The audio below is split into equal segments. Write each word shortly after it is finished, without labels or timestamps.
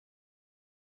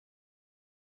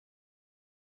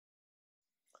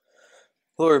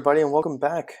Hello everybody and welcome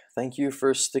back. Thank you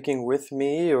for sticking with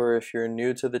me, or if you're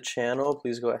new to the channel,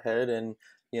 please go ahead and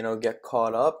get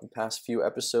caught up. The past few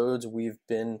episodes we've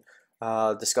been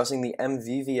discussing the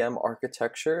MVVM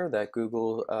architecture that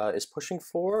Google is pushing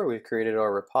for. We've created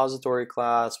our repository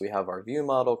class, we have our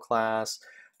ViewModel class.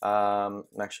 I'm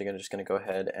actually just going to go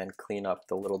ahead and clean up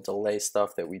the little delay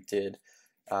stuff that we did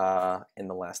in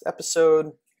the last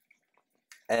episode,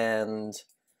 and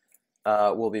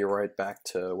we'll be right back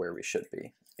to where we should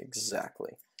be.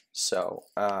 Exactly. So,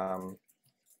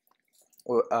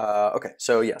 okay,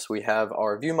 so yes, we have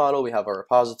our view model, we have our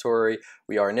repository,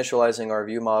 we are initializing our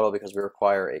view model because we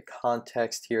require a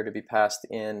context here to be passed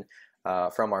in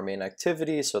from our main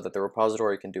activity so that the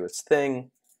repository can do its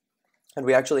thing. And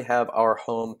we actually have our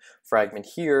home fragment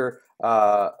here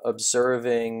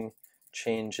observing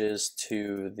changes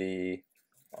to the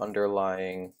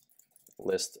underlying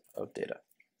list of data,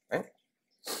 right?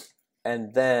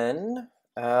 And then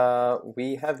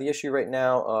we have the issue right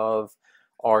now of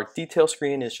our detail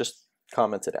screen is just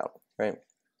commented out, right?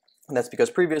 And that's because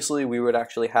previously we would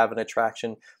actually have an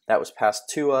attraction that was passed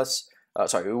to us.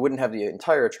 Sorry, we wouldn't have the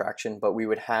entire attraction, but we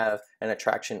would have an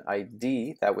attraction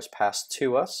ID that was passed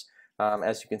to us.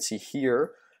 As you can see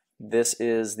here, this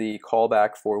is the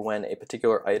callback for when a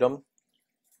particular item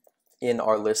in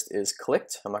our list is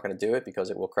clicked. I'm not going to do it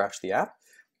because it will crash the app.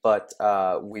 But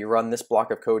we run this block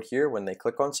of code here when they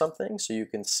click on something, so you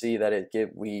can see that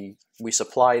we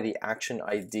supply the action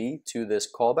ID to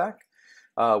this callback.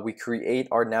 We create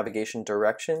our navigation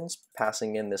directions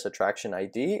passing in this attraction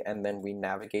ID, and then we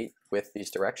navigate with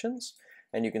these directions.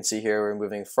 And you can see here we're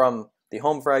moving from the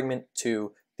home fragment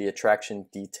to the attraction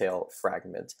detail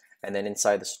fragment. And then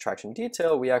inside this attraction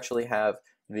detail, we actually have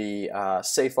the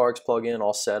SafeArgs plugin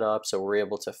all set up, so we're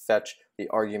able to fetch the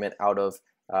argument out of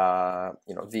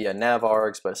via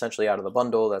navargs, but essentially out of the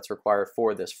bundle that's required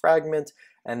for this fragment,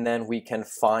 and then we can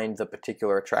find the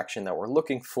particular attraction that we're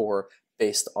looking for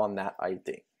based on that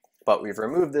ID. But we've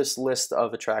removed this list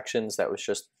of attractions that was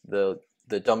just the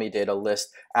dummy data list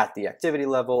at the activity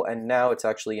level, and now it's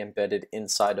actually embedded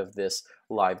inside of this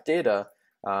live data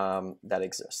that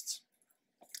exists.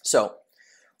 So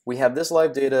we have this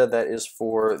live data that is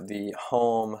for the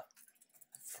home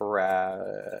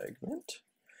fragment.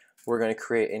 We're going to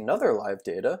create another live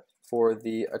data for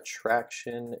the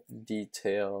attraction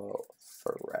detail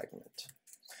fragment.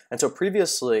 And so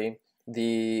previously,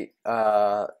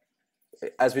 as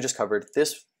we just covered,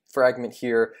 this fragment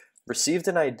here received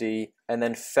an ID and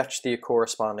then fetched the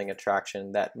corresponding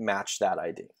attraction that matched that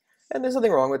ID. And there's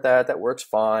nothing wrong with that. That works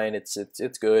fine. It's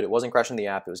good. It wasn't crashing the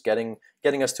app. It was getting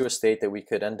us to a state that we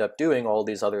could end up doing all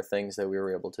these other things that we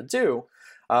were able to do.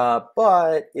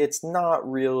 But it's not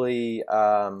really,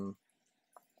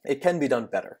 it can be done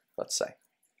better, let's say.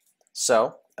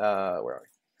 So, where are we?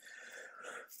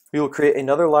 We will create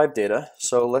another live data.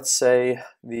 So let's say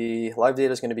the live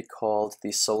data is going to be called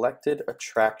the selected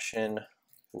attraction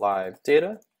live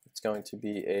data. It's going to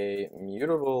be a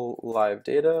mutable live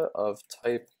data of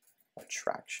type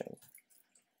attraction.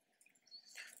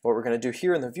 What we're going to do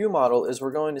here in the view model is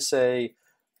we're going to say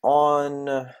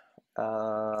on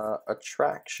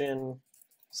attraction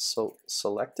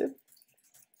selected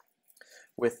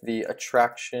with the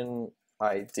attraction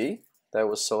ID that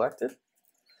was selected.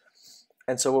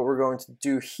 And so what we're going to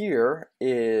do here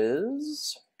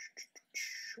is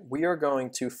we're going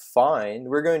to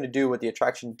do what the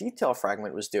attraction detail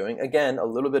fragment was doing. Again, a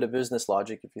little bit of business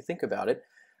logic if you think about it.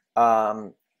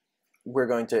 We're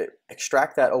going to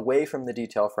extract that away from the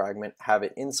detail fragment, have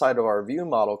it inside of our view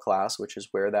model class, which is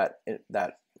where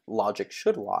that logic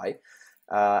should lie,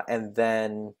 and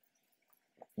then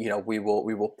we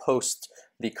will post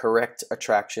the correct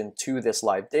attraction to this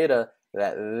live data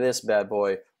that this bad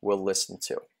boy will listen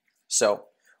to. So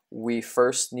we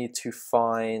first need to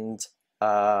find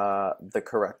the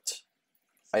correct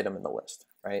item in the list,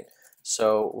 right?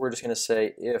 So we're just going to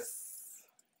say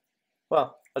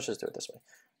let's just do it this way.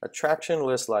 Attraction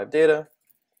list live data,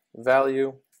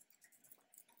 value,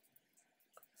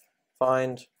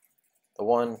 find the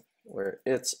one where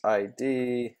its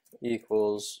ID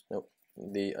equals,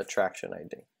 the attraction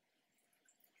ID.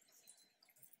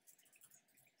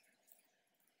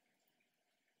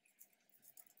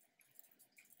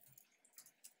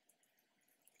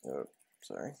 Oh,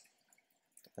 sorry.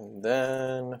 And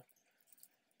then,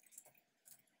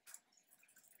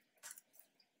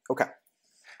 okay.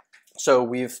 So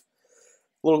we've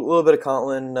a little bit of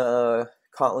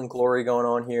Kotlin glory going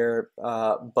on here,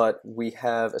 but we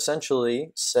have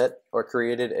essentially set or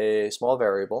created a small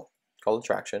variable called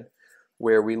attraction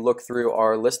where we look through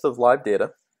our list of live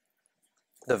data,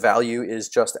 The value is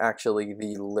just actually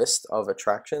the list of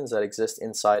attractions that exist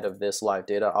inside of this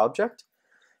LiveData object.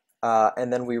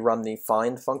 And then we run the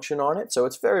find function on it. So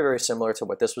it's very, very similar to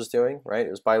what this was doing, right?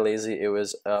 It was by lazy. It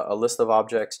was a list of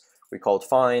objects. We called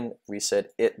find. We said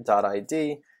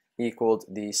it.id equaled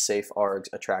the safe args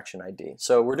attraction ID.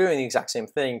 So we're doing the exact same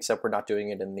thing, except we're not doing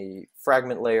it in the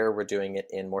fragment layer. We're doing it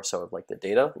in more so of like the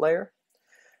data layer.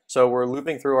 So we're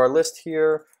looping through our list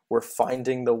here. We're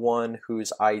finding the one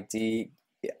whose ID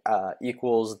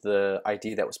equals the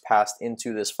ID that was passed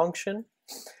into this function.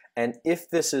 And if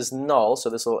this is null, so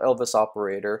this little Elvis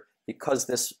operator, because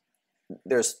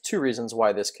there's two reasons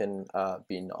why this can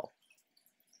be null,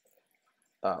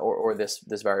 or this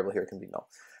variable here can be null.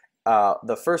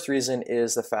 The first reason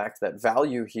is the fact that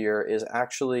value here is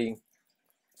actually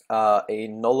a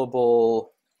nullable.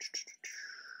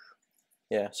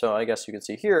 Yeah, so I guess you can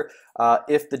see here,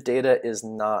 if the data does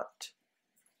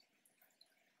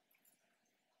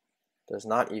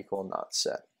not equal not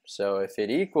set. So if it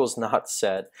equals not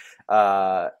set,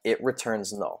 it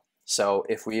returns null. So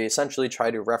if we essentially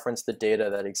try to reference the data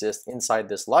that exists inside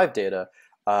this LiveData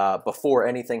before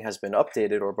anything has been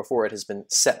updated or before it has been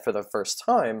set for the first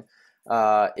time,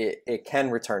 it can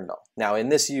return null. Now in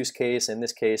this use case,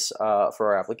 for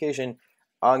our application,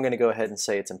 I'm going to go ahead and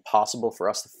say it's impossible for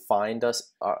us to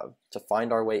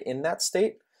find our way in that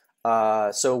state.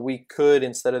 So we could,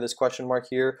 instead of this question mark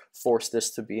here, force this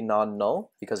to be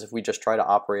non-null, because if we just try to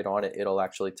operate on it, it'll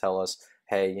actually tell us,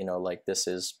 hey, you know, like this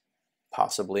is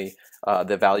possibly,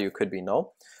 the value could be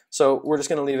null. So we're just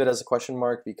going to leave it as a question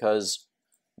mark because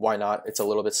why not? It's a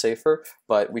little bit safer,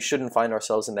 but we shouldn't find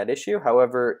ourselves in that issue.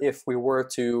 However, if we were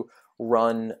to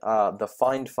run the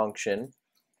find function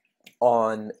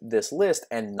on this list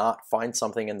and not find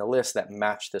something in the list that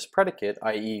matched this predicate,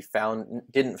 i.e.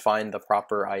 didn't find the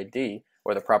proper ID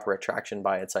or the proper attraction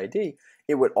by its ID,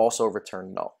 it would also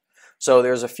return null. So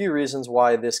there's a few reasons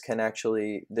why this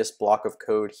block of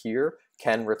code here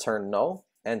can return null.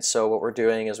 And so what we're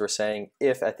doing is we're saying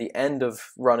if at the end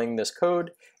of running this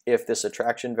code, if this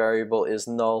attraction variable is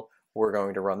null, we're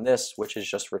going to run this, which is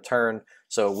just return,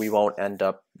 so we won't end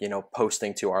up, you know,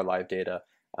 posting to our LiveData.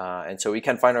 And so we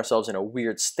can find ourselves in a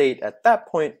weird state at that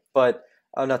point, but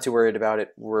I'm not too worried about it.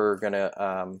 We're going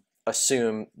to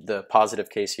assume the positive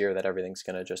case here that everything's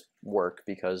going to just work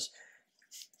because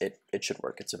it should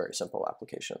work. It's a very simple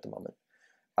application at the moment.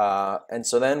 And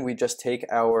so then we just take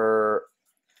our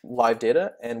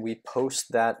LiveData and we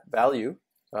post that value,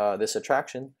 this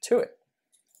attraction, to it.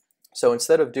 So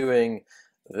instead of doing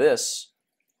this,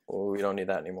 we don't need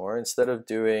that anymore. Instead of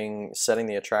setting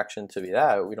the attraction to be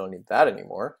that, we don't need that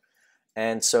anymore.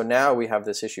 And so now we have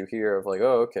this issue here of like,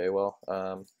 oh, okay, well,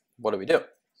 what do we do?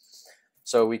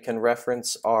 So we can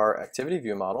reference our activity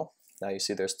view model. Now you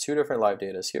see there's two different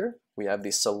LiveDatas here. We have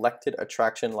the selected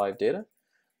attraction LiveData.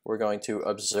 We're going to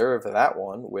observe that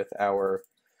one with our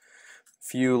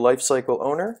view lifecycle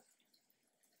owner.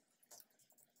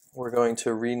 We're going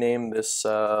to rename this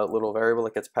little variable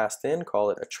that gets passed in, call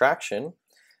it attraction.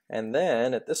 And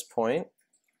then at this point,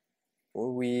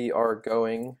 we are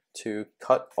going to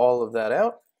cut all of that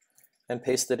out and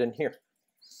paste it in here.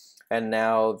 And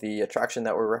now the attraction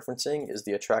that we're referencing is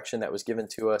the attraction that was given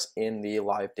to us in the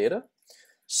LiveData.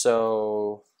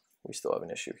 So we still have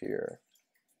an issue here.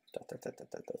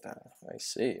 I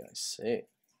see.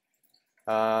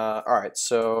 All right,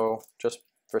 so just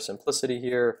for simplicity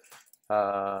here,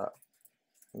 I'm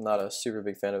not a super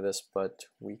big fan of this, but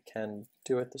we can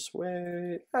do it this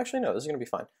way. Actually, no, this is going to be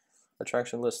fine.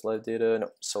 Attraction list, LiveData, no,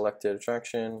 selected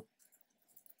attraction,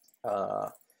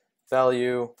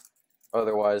 value,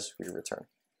 otherwise we return.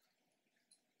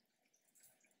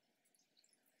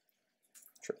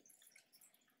 True.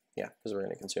 Yeah, because we're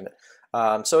going to consume it.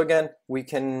 So again, we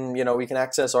can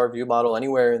access our view model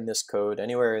anywhere in this code,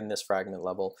 anywhere in this fragment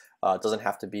level. It doesn't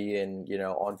have to be in,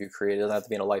 on view create. It doesn't have to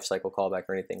be in a lifecycle callback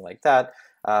or anything like that.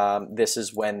 This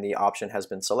is when the option has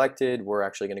been selected. We're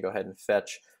actually going to go ahead and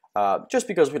fetch, just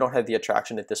because we don't have the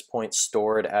attraction at this point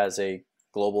stored as a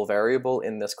global variable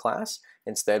in this class.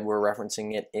 Instead, we're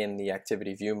referencing it in the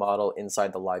activity view model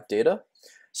inside the LiveData.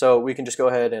 So we can just go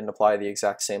ahead and apply the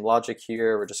exact same logic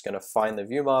here. We're just going to find the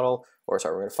view model, we're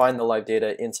going to find the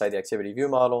LiveData inside the activity view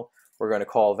model. We're going to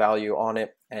call value on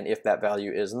it, and if that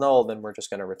value is null, then we're just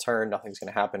going to return. Nothing's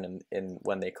going to happen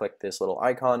when they click this little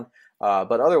icon.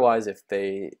 But otherwise, if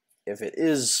it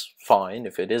is fine,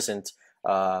 if it isn't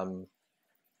null,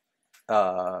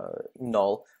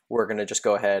 we're going to just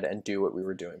go ahead and do what we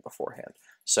were doing beforehand.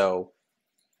 So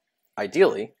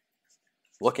ideally,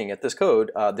 looking at this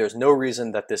code, there's no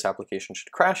reason that this application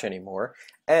should crash anymore.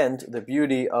 And the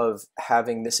beauty of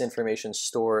having this information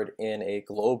stored in a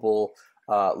global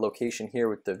location here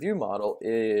with the ViewModel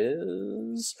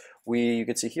is you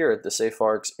can see here the safe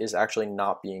args is actually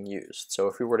not being used. So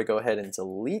if we were to go ahead and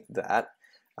delete that,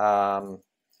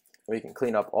 we can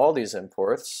clean up all these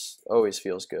imports. Always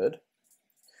feels good.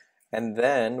 And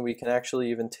then we can actually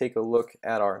even take a look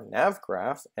at our nav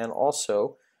graph and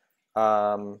also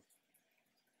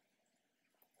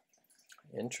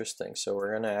interesting. So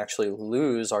we're going to actually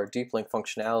lose our deep link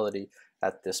functionality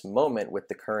at this moment with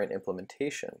the current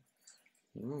implementation.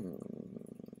 Well,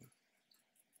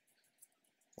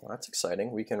 that's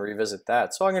exciting. We can revisit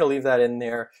that. So I'm going to leave that in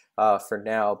there for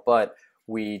now, but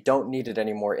we don't need it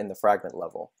anymore in the fragment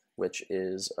level, which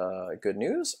is good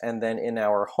news. And then in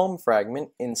our home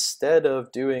fragment, instead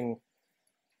of doing,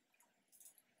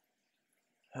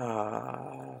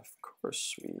 of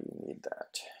course we need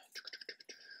that.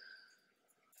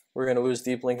 We're going to lose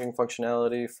deep linking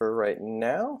functionality for right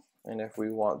now, and if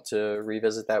we want to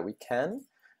revisit that, we can.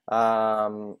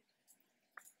 But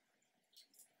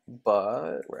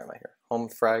where am I here? Home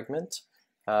fragment.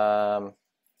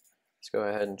 Let's go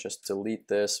ahead and just delete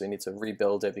this. We need to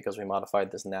rebuild it because we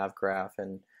modified this nav graph,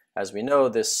 and as we know,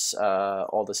 this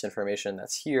all this information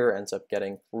that's here ends up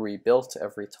getting rebuilt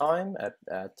every time at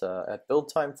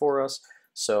build time for us.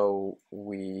 So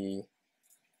we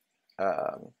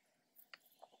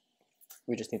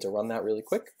just need to run that really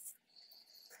quick.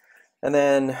 And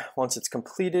then once it's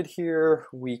completed here,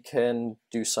 we can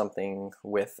do something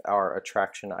with our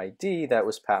attraction ID that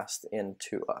was passed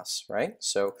into us, right?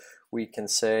 So we can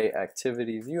say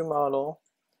activity view model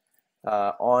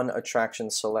on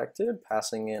attraction selected,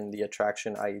 passing in the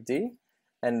attraction ID,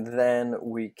 and then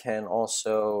we can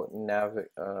also what's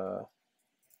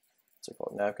it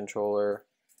called? Nav controller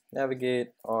navigate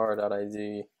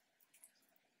r.id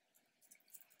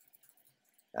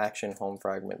action home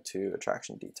fragment to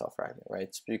attraction detail fragment, right?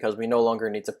 It's because we no longer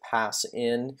need to pass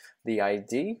in the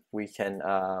ID. We can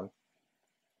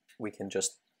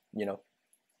just,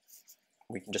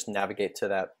 we can just navigate to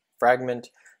that fragment.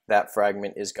 That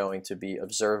fragment is going to be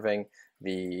observing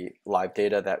the live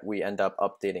data that we end up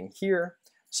updating here.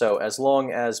 So as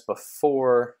long as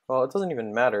before, well, it doesn't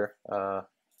even matter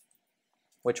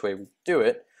which way we do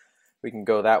it. We can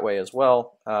go that way as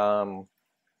well.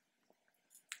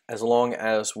 As long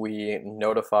as we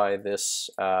notify this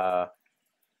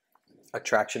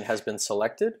attraction has been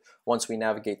selected, once we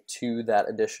navigate to that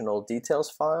additional details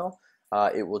file,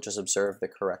 it will just observe the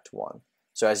correct one.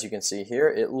 So as you can see here,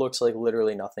 it looks like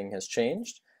literally nothing has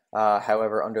changed.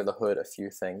 However, under the hood, a few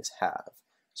things have.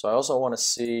 So I also want to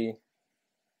see,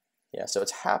 yeah, so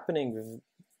it's happening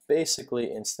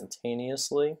basically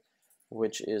instantaneously,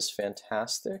 which is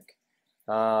fantastic.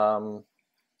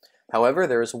 However,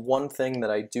 there is one thing that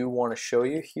I do want to show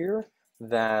you here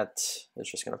that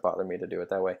it's just going to bother me to do it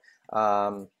that way.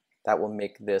 That will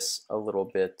make this a little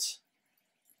bit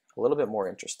more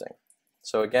interesting.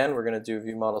 So again, we're going to do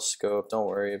view model scope. Don't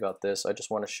worry about this. I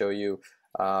just want to show you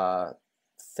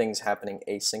things happening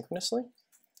asynchronously.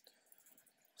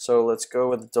 So let's go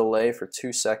with a delay for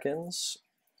 2 seconds.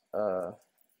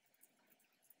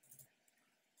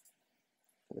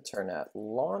 Return at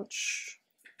launch.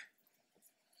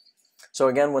 So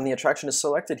again, when the attraction is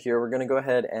selected here, we're going to go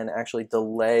ahead and actually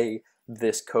delay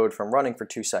this code from running for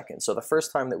 2 seconds. So the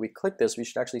first time that we click this, we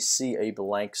should actually see a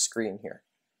blank screen here.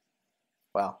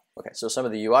 Wow, okay, so some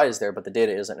of the UI is there, but the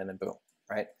data isn't, and then boom,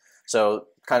 right? So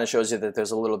kind of shows you that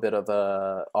there's a little bit of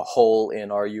a hole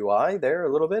in our UI there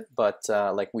a little bit, but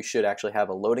like we should actually have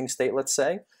a loading state, let's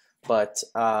say. But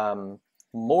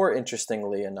more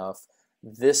interestingly enough,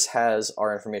 this has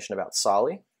our information about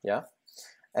Sali, yeah?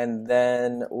 And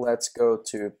then let's go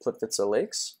to Plitvice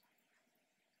Lakes.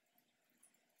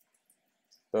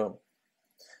 Boom.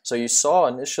 So you saw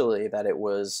initially that it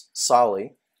was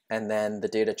Sali, and then the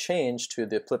data changed to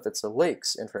the Plitvice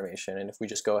Lakes information. And if we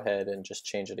just go ahead and just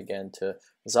change it again to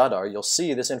Zadar, you'll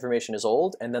see this information is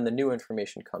old, and then the new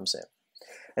information comes in.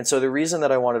 And so the reason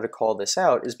that I wanted to call this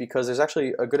out is because there's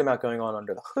actually a good amount going on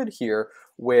under the hood here,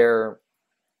 where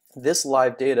this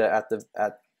live data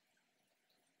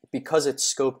because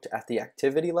it's scoped at the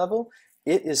activity level,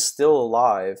 it is still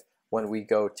alive when we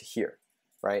go to here,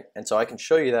 right? And so I can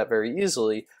show you that very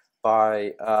easily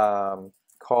by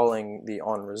calling the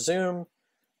onResume,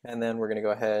 and then we're going to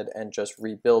go ahead and just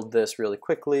rebuild this really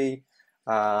quickly,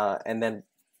 and then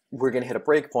we're going to hit a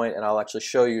breakpoint, and I'll actually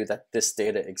show you that this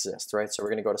data exists, right? So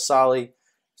we're going to go to Sali.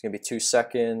 It's going to be 2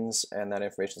 seconds, and that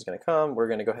information is going to come. We're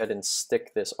going to go ahead and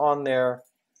stick this on there.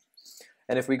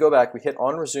 And if we go back, we hit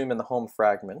onResume in the home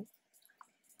fragment,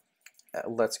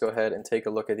 let's go ahead and take a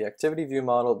look at the activity view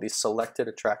model, the selected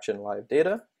attraction live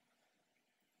data.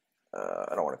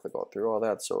 I don't want to click all through all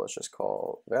that, so let's just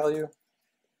call value.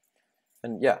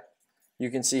 And yeah, you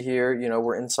can see here, you know,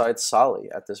 we're inside Soli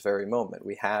at this very moment.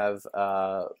 We have,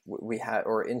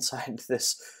 or inside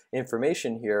this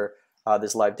information here,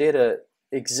 this live data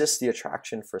exists the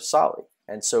attraction for Soli.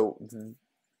 And so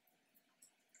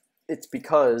it's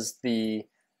because the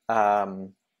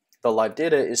live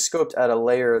data is scoped at a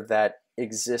layer that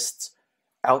exists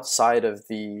outside of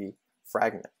the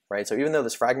fragment, right? So even though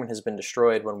this fragment has been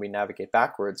destroyed when we navigate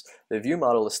backwards, the view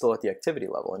model is still at the activity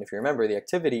level. And if you remember, the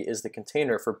activity is the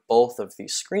container for both of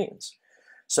these screens.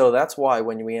 So that's why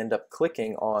when we end up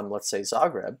clicking on, let's say,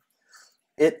 Zagreb,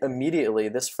 it immediately,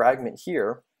 this fragment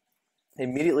here,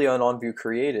 immediately on view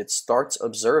created, starts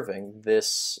observing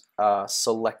this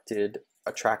selected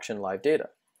attraction live data.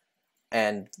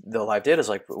 And the live data is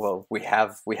like, well, we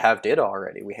have data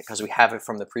already, because we have it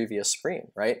from the previous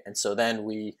screen, right? And so then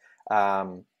we're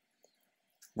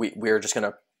just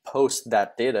going to post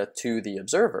that data to the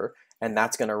observer, and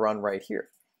that's going to run right here,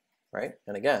 right?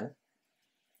 And again,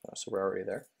 so we're already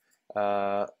there.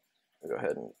 Go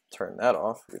ahead and turn that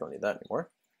off. We don't need that anymore.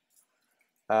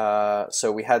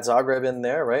 So we had Zagreb in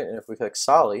there, right? And if we click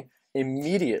Soli,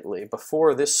 immediately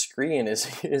before this screen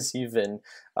is even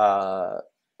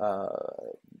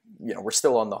you know, we're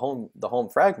still on the home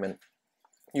fragment,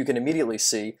 you can immediately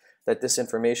see that this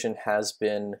information has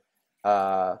been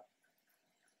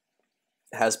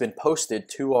posted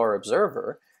to our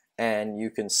observer, and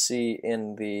you can see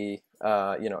in the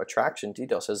you know, attraction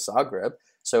detail says Zagreb,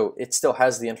 so it still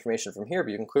has the information from here,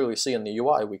 but you can clearly see in the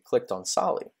UI we clicked on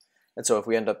Soli. And so if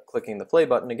we end up clicking the play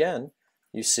button again,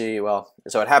 you see, well,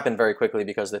 so it happened very quickly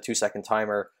because the 2-second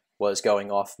timer was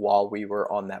going off while we were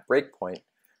on that breakpoint.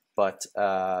 But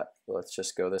let's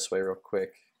just go this way real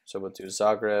quick. So we'll do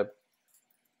Zagreb,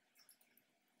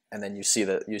 and then you see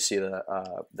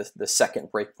the second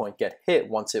breakpoint get hit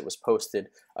once it was posted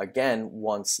again.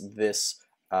 Once this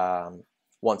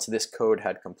code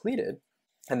had completed,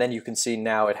 and then you can see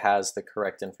now it has the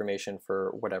correct information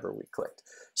for whatever we clicked.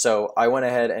 So I went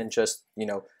ahead and just, you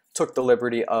know, took the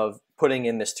liberty of putting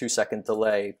in this 2-second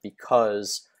delay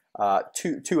because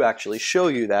to actually show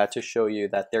you that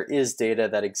there is data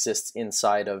that exists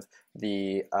inside of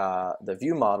the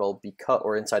view model,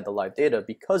 or inside the live data,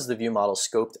 because the view model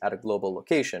scoped at a global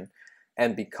location,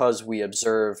 and because we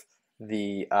observe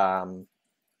the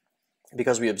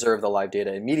live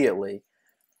data immediately.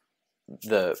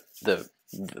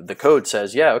 The code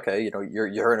says, yeah, okay, you know,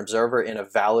 you're an observer in a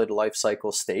valid life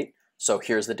cycle state, so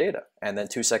here's the data. And then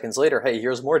 2 seconds later, hey,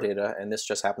 here's more data, and this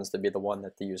just happens to be the one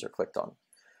that the user clicked on.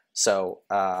 So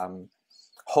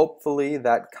hopefully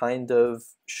that kind of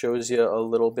shows you a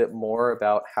little bit more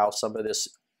about how some of this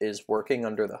is working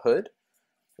under the hood.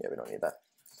 Yeah, we don't need that.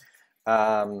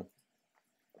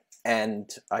 And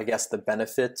I guess the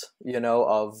benefit, you know,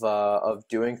 of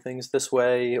doing things this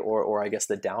way, or I guess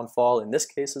the downfall, in this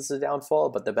case is the downfall,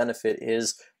 but the benefit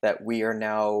is that we are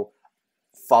now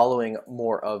following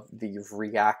more of the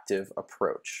reactive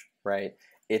approach, right?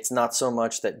 It's not so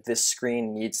much that this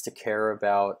screen needs to care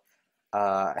about,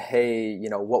 hey, you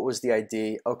know, what was the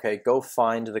ID? Okay, go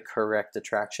find the correct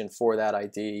attraction for that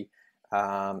ID,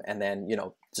 and then, you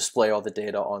know, display all the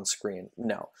data on screen.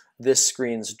 No, this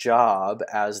screen's job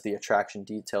as the attraction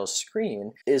details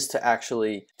screen is to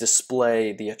actually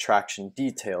display the attraction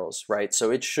details, right?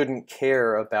 So it shouldn't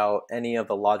care about any of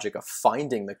the logic of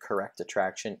finding the correct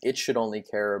attraction. It should only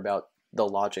care about the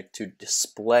logic to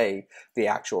display the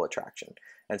actual attraction.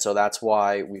 And so that's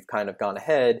why we've kind of gone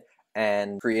ahead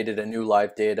and created a new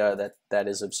live data that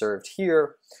is observed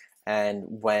here. And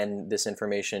when this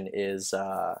information is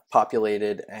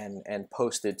populated and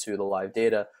posted to the live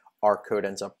data, our code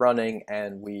ends up running,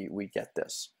 and we get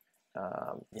this,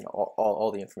 you know,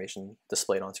 all the information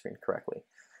displayed on screen correctly.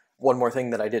 One more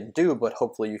thing that I didn't do, but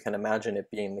hopefully you can imagine it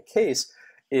being the case,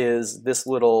 is this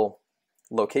little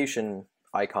location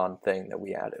icon thing that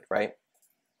we added, right?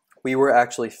 We were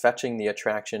actually fetching the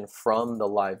attraction from the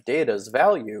live data's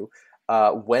value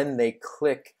when they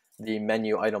click the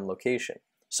menu item location.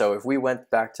 So if we went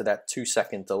back to that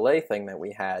 2-second delay thing that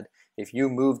we had, if you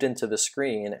moved into the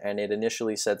screen and it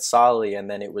initially said Soli and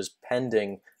then it was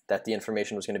pending that the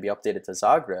information was going to be updated to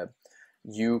Zagreb,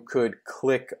 you could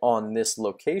click on this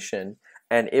location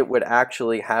and it would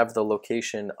actually have the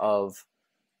location of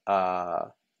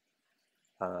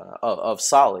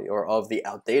Soli, or of the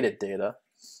outdated data.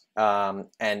 And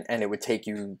it would take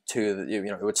you to, you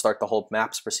know, it would start the whole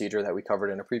maps procedure that we covered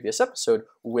in a previous episode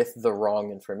with the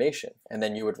wrong information, and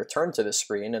then you would return to the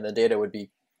screen and the data would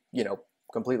be, you know,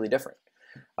 completely different.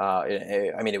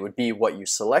 I mean, it would be what you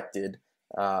selected,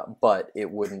 but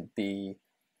it wouldn't be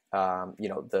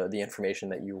the information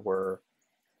that you were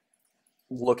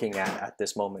looking at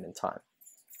this moment in time.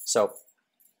 So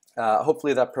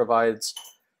hopefully that provides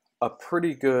a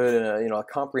pretty good, a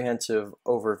comprehensive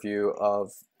overview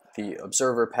of the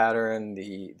observer pattern,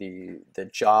 the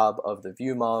job of the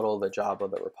view model, the job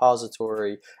of the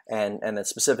repository, and then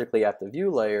specifically at the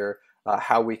view layer,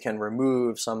 how we can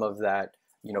remove some of that,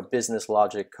 business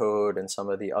logic code and some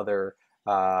of the other,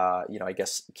 I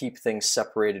guess keep things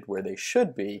separated where they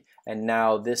should be. And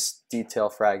now this detail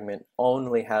fragment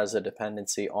only has a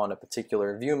dependency on a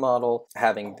particular view model,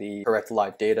 having the correct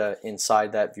live data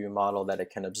inside that view model that it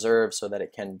can observe so that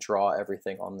it can draw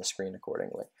everything on the screen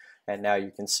accordingly. And now you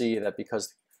can see that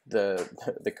because the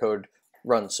code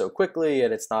runs so quickly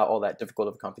and it's not all that difficult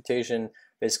of a computation,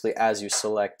 basically as you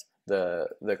select the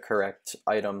correct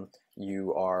item,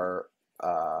 you are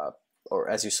or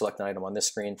as you select an item on this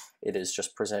screen, it is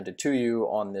just presented to you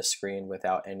on this screen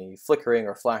without any flickering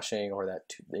or flashing or that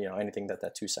anything that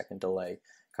 2-second delay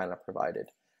kind of provided.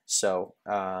 So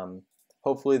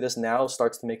hopefully this now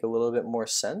starts to make a little bit more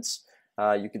sense.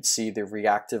 You could see the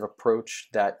reactive approach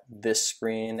that this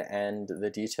screen and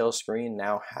the detail screen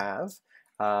now have,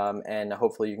 and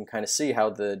hopefully you can kind of see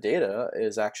how the data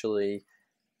is actually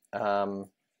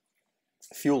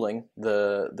fueling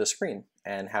the screen,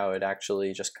 and how it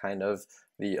actually just kind of,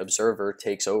 the observer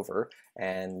takes over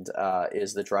and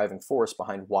is the driving force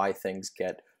behind why things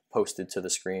get posted to the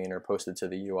screen or posted to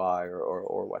the UI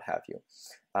or what have you.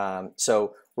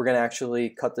 So we're going to actually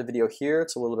cut the video here.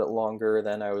 It's a little bit longer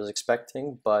than I was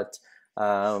expecting, but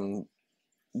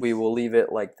we will leave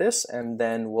it like this, and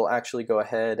then we'll actually go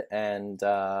ahead and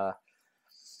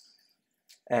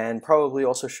probably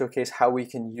also showcase how we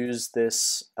can use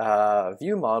this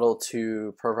view model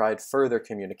to provide further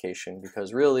communication,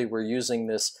 because really we're using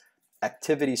this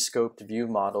activity scoped view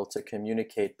model to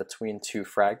communicate between two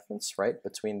fragments, right?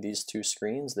 Between these two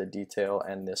screens, the detail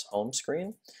and this home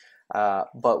screen.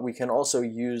 But we can also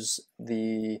use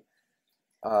the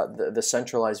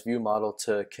centralized view model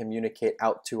to communicate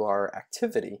out to our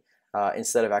activity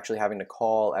instead of actually having to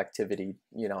call activity,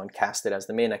 and cast it as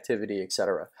the main activity,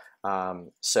 etc.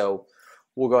 So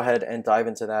we'll go ahead and dive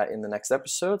into that in the next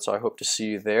episode. So I hope to see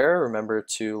you there. Remember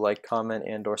to like, comment,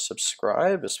 and/or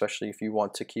subscribe, especially if you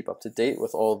want to keep up to date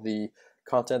with all the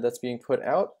content that's being put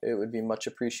out. It would be much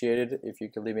appreciated if you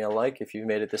could leave me a like if you've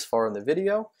made it this far in the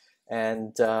video.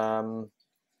 And I'll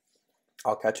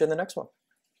catch you in the next one.